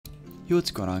Yo, what's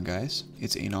going on, guys?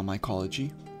 It's on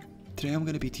mycology. Today I'm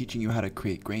going to be teaching you how to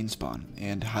create GrainSpawn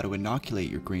and how to inoculate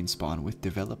your GrainSpawn with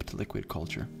developed liquid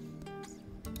culture.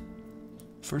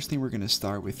 First thing we're going to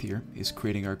start with here is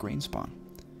creating our GrainSpawn.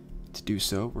 To do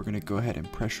so, we're going to go ahead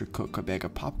and pressure cook a bag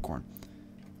of popcorn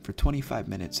for 25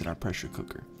 minutes in our pressure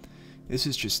cooker. This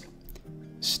is just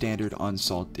standard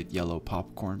unsalted yellow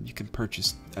popcorn. You can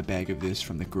purchase a bag of this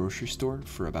from the grocery store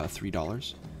for about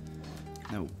 $3.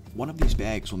 Now, one of these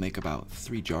bags will make about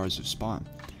 3 jars of spawn,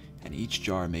 and each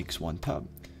jar makes 1 tub.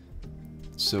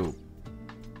 So,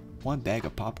 one bag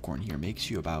of popcorn here makes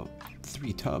you about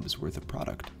 3 tubs worth of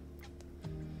product.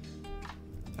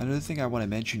 Another thing I want to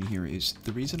mention here is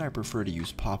the reason I prefer to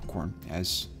use popcorn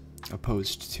as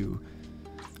opposed to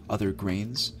other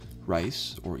grains,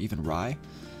 rice, or even rye,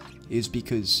 is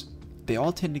because they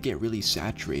all tend to get really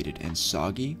saturated and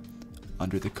soggy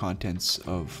under the contents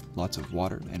of lots of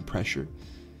water and pressure.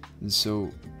 And so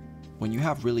when you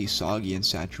have really soggy and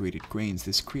saturated grains,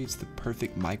 this creates the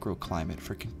perfect microclimate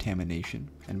for contamination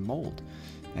and mold.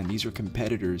 And these are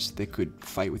competitors that could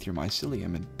fight with your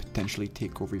mycelium and potentially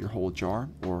take over your whole jar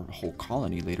or whole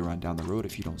colony later on down the road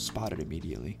if you don't spot it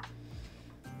immediately.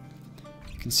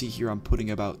 You can see here I'm putting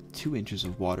about 2 inches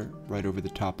of water right over the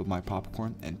top of my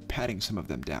popcorn and patting some of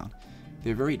them down.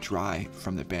 They're very dry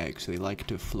from the bag, so they like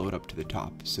to float up to the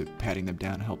top, so patting them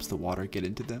down helps the water get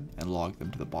into them and log them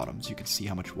to the bottom, so you can see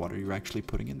how much water you're actually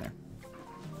putting in there.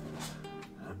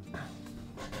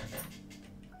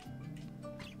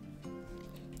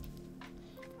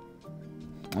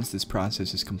 Once this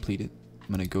process is completed, I'm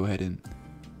going to go ahead and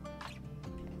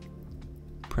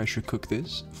pressure cook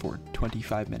this for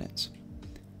 25 minutes.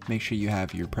 Make sure you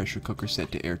have your pressure cooker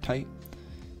set to airtight,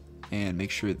 and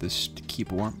make sure this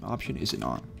keep warm option isn't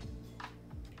on.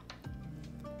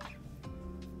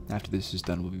 After this is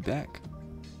done, we'll be back.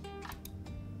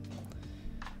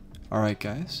 Alright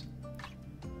guys,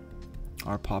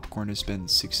 our popcorn has been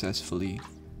successfully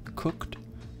cooked.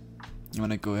 I'm going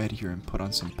to go ahead here and put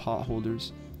on some pot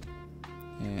holders,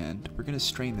 and we're going to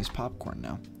strain this popcorn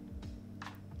now.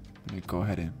 I'm going to go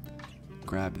ahead and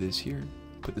grab this here,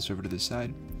 put this over to the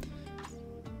side.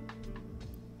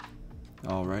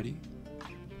 Alrighty,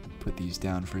 put these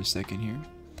down for a second here.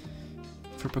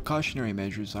 For precautionary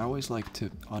measures, I always like to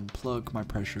unplug my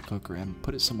pressure cooker and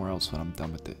put it somewhere else when I'm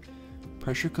done with it.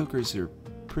 Pressure cookers are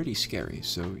pretty scary,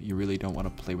 so you really don't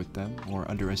want to play with them or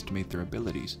underestimate their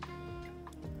abilities.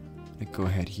 I'm going to go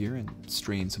ahead here and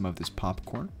strain some of this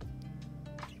popcorn.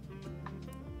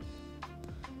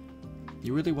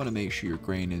 You really want to make sure your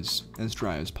grain is as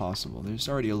dry as possible. There's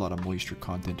already a lot of moisture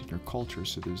content in your culture,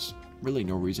 so there's really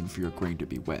no reason for your grain to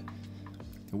be wet.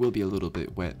 It will be a little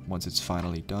bit wet once it's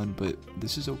finally done, but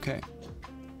this is okay.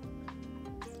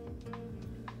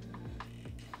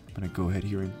 I'm going to go ahead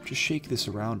here and just shake this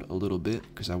around a little bit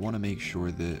because I want to make sure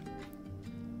that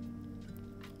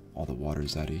all the water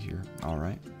is out of here.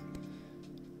 Alright.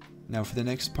 Now for the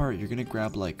next part, you're going to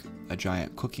grab like a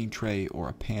giant cooking tray or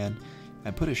a pan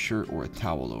and put a shirt or a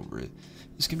towel over it.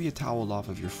 This can be a towel off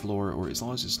of your floor, or as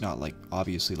long as it's not like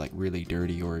obviously like really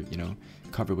dirty or, you know,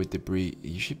 covered with debris,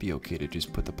 you should be okay to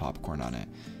just put the popcorn on it.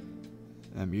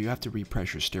 You have to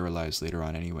repressure sterilize later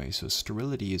on anyway, so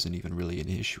sterility isn't even really an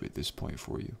issue at this point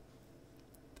for you.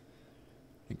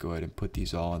 And go ahead and put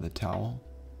these all on the towel.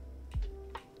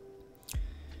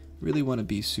 Really want to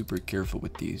be super careful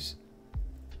with these.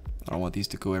 I don't want these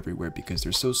to go everywhere because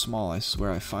they're so small. I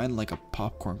swear I find like a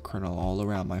popcorn kernel all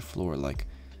around my floor like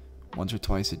once or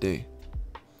twice a day.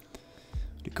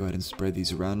 To go ahead and spread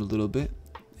these around a little bit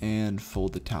and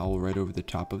fold the towel right over the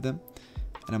top of them.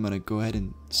 And I'm going to go ahead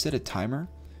and set a timer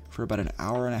for about an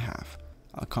hour and a half.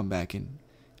 I'll come back in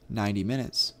 90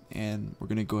 minutes and we're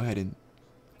going to go ahead and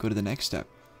go to the next step,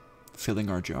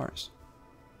 filling our jars.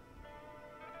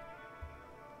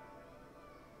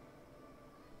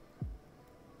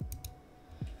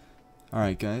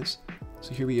 Alright guys,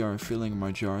 so here we are filling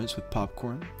my jars with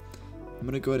popcorn. I'm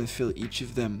going to go ahead and fill each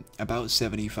of them about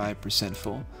 75%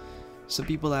 full. Some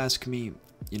people ask me,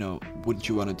 you know, wouldn't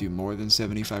you want to do more than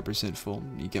 75% full?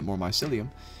 You get more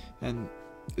mycelium. And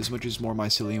as much as more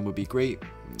mycelium would be great,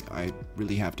 I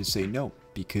really have to say no,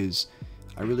 because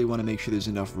I really want to make sure there's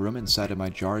enough room inside of my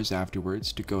jars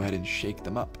afterwards to go ahead and shake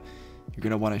them up. You're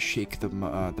going to want to shake the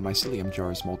mycelium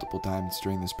jars multiple times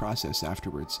during this process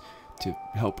afterwards to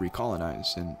help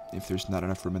recolonize, and if there's not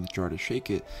enough room in the jar to shake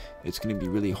it, it's going to be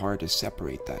really hard to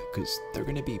separate that because they're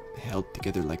going to be held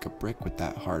together like a brick with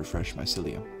that hard fresh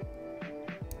mycelium.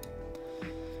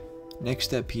 Next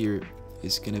step here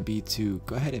is going to be to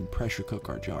go ahead and pressure cook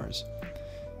our jars.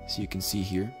 So you can see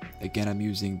here, again I'm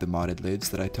using the modded lids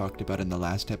that I talked about in the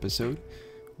last episode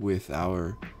with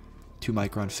our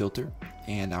 2-micron filter,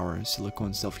 and our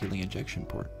silicone self-healing injection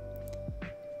port.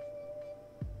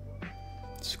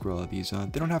 Scroll all these on.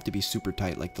 They don't have to be super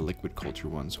tight like the liquid culture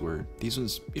ones, where these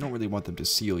ones, you don't really want them to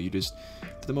seal. You just,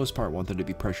 for the most part, want them to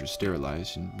be pressure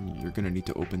sterilized, and you're going to need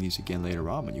to open these again later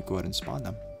on when you go ahead and spawn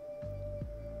them.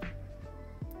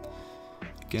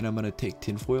 Again, I'm going to take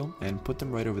tinfoil and put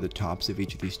them right over the tops of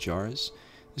each of these jars.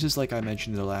 This is like I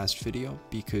mentioned in the last video,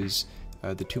 because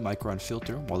the 2-micron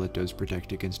filter, while it does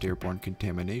protect against airborne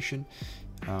contamination,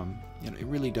 it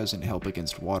really doesn't help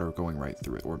against water going right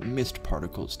through it, or mist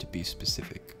particles to be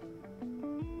specific.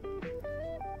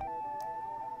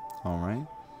 Alright.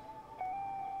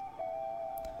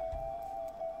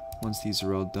 Once these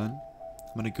are all done,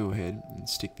 I'm going to go ahead and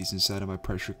stick these inside of my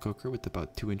pressure cooker with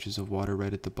about 2 inches of water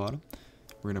right at the bottom.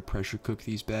 We're going to pressure cook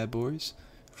these bad boys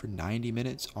for 90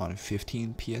 minutes on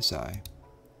 15 psi.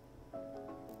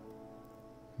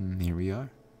 And here we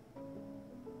are.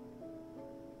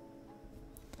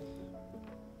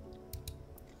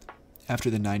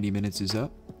 After the 90 minutes is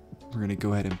up, we're going to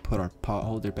go ahead and put our pot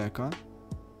holder back on.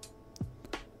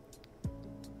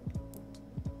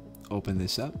 Open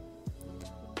this up.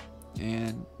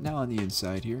 And now on the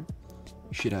inside here,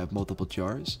 you should have multiple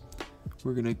jars.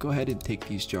 We're going to go ahead and take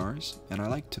these jars, and I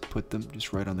like to put them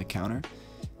just right on the counter.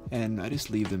 And I just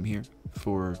leave them here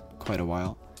for quite a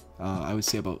while. I would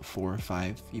say about 4 or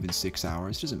 5, even 6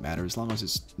 hours. Doesn't matter as long as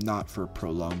it's not for a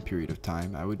prolonged period of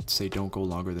time. I would say don't go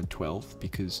longer than 12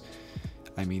 because,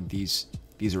 I mean, these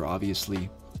are obviously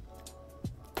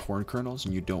corn kernels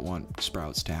and you don't want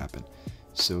sprouts to happen.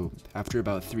 So after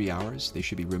about 3 hours, they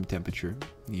should be room temperature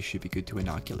and you should be good to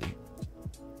inoculate.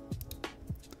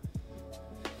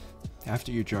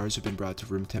 After your jars have been brought to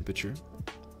room temperature,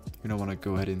 you're going to want to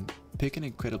go ahead and pick an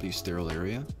incredibly sterile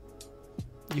area.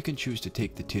 You can choose to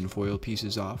take the tinfoil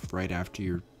pieces off right after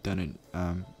you're done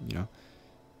in,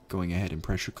 going ahead and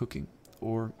pressure cooking,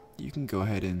 or you can go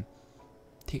ahead and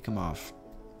take them off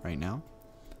right now.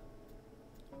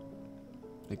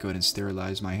 I go ahead and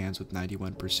sterilize my hands with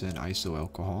 91% iso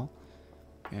alcohol,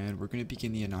 and we're going to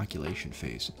begin the inoculation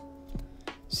phase.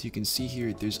 So you can see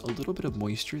here, there's a little bit of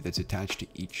moisture that's attached to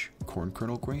each corn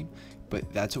kernel grain,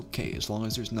 but that's okay. As long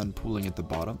as there's none pooling at the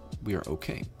bottom, we are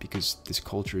okay, because this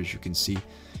culture, as you can see,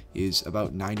 is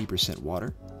about 90%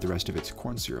 water. The rest of it's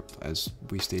corn syrup, as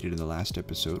we stated in the last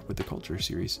episode with the culture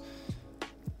series.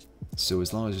 So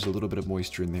as long as there's a little bit of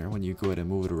moisture in there, when you go ahead and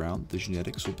move it around, the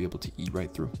genetics will be able to eat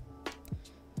right through.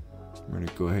 We're going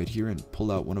to go ahead here and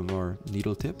pull out one of our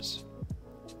needle tips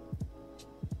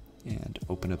and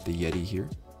open up the Yeti here.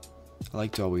 I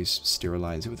like to always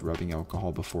sterilize it with rubbing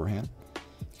alcohol beforehand.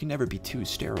 You can never be too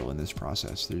sterile in this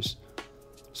process. There's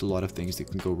a lot of things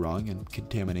that can go wrong, and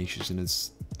contamination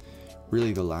is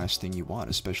really the last thing you want,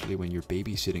 especially when you're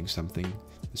babysitting something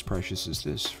as precious as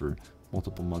this for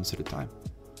multiple months at a time.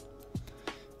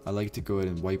 I like to go ahead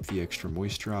and wipe the extra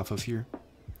moisture off of here.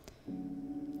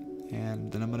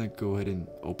 And then I'm going to go ahead and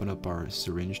open up our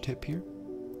syringe tip here.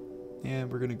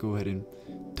 And we're going to go ahead and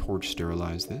torch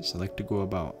sterilize this. I like to go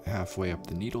about halfway up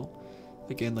the needle.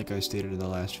 Again, like I stated in the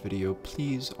last video,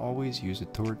 please always use a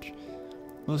torch.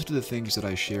 Most of the things that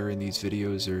I share in these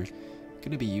videos are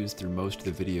going to be used through most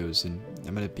of the videos, and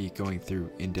I'm going to be going through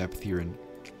in depth here and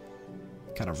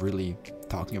kind of really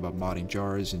talking about modding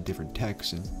jars and different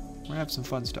techs, and we're going to have some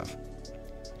fun stuff.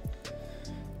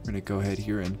 We're going to go ahead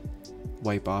here and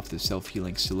wipe off the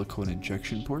self-healing silicone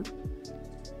injection port.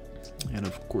 And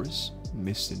of course,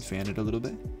 mist and fan it a little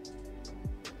bit.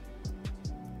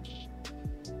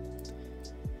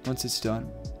 Once it's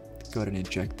done, go ahead and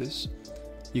inject this.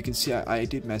 You can see I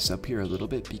did mess up here a little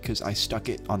bit because I stuck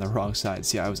it on the wrong side.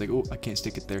 See, I was like, oh, I can't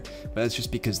stick it there. But that's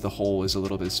just because the hole is a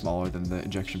little bit smaller than the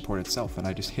injection port itself, and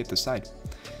I just hit the side.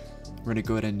 We're going to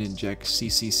go ahead and inject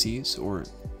CCCs, or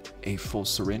a full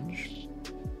syringe.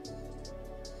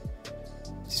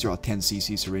 These are all 10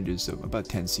 cc syringes, so about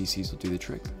 10 cc's will do the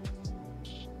trick.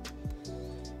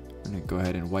 We're going to go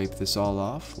ahead and wipe this all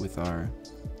off with our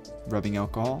rubbing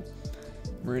alcohol.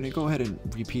 We're going to go ahead and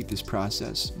repeat this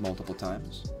process multiple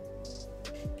times.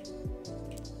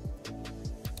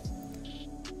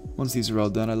 Once these are all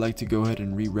done, I like to go ahead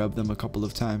and re-rub them a couple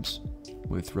of times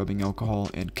with rubbing alcohol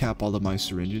and cap all of my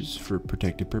syringes for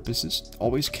protective purposes.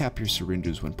 Always cap your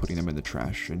syringes when putting them in the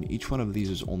trash, and each one of these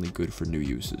is only good for new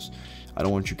uses. I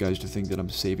don't want you guys to think that I'm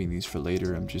saving these for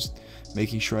later. I'm just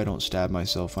making sure I don't stab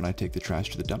myself when I take the trash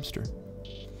to the dumpster.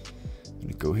 I'm going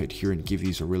to go ahead here and give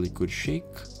these a really good shake.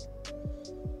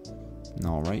 And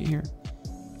all right here.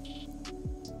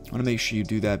 I want to make sure you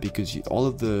do that because all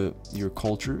of your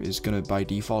culture is going to by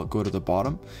default go to the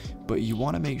bottom, but you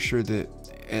want to make sure that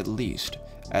at least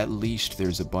at least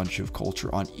there's a bunch of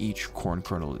culture on each corn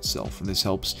kernel itself, and this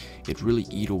helps it really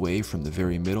eat away from the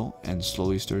very middle and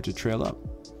slowly start to trail up.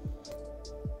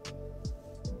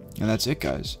 And that's it,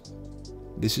 guys.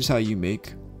 This is how you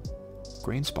make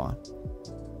GrainSpawn.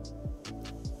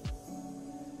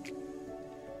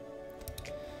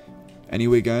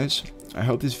 Anyway, guys, I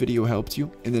hope this video helped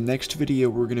you. In the next video,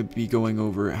 we're going to be going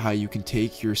over how you can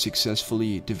take your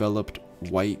successfully developed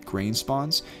white grain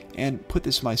spawns and put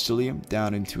this mycelium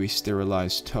down into a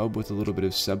sterilized tub with a little bit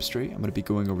of substrate. I'm going to be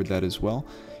going over that as well.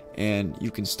 And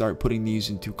you can start putting these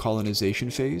into colonization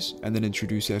phase and then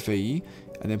introduce FAE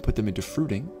and then put them into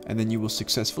fruiting, and then you will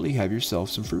successfully have yourself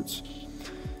some fruits.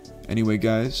 Anyway,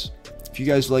 guys, if you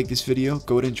guys like this video,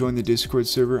 go ahead and join the Discord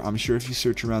server. I'm sure if you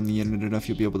search around the internet enough,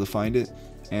 you'll be able to find it.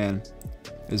 And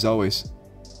as always,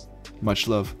 much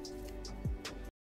love.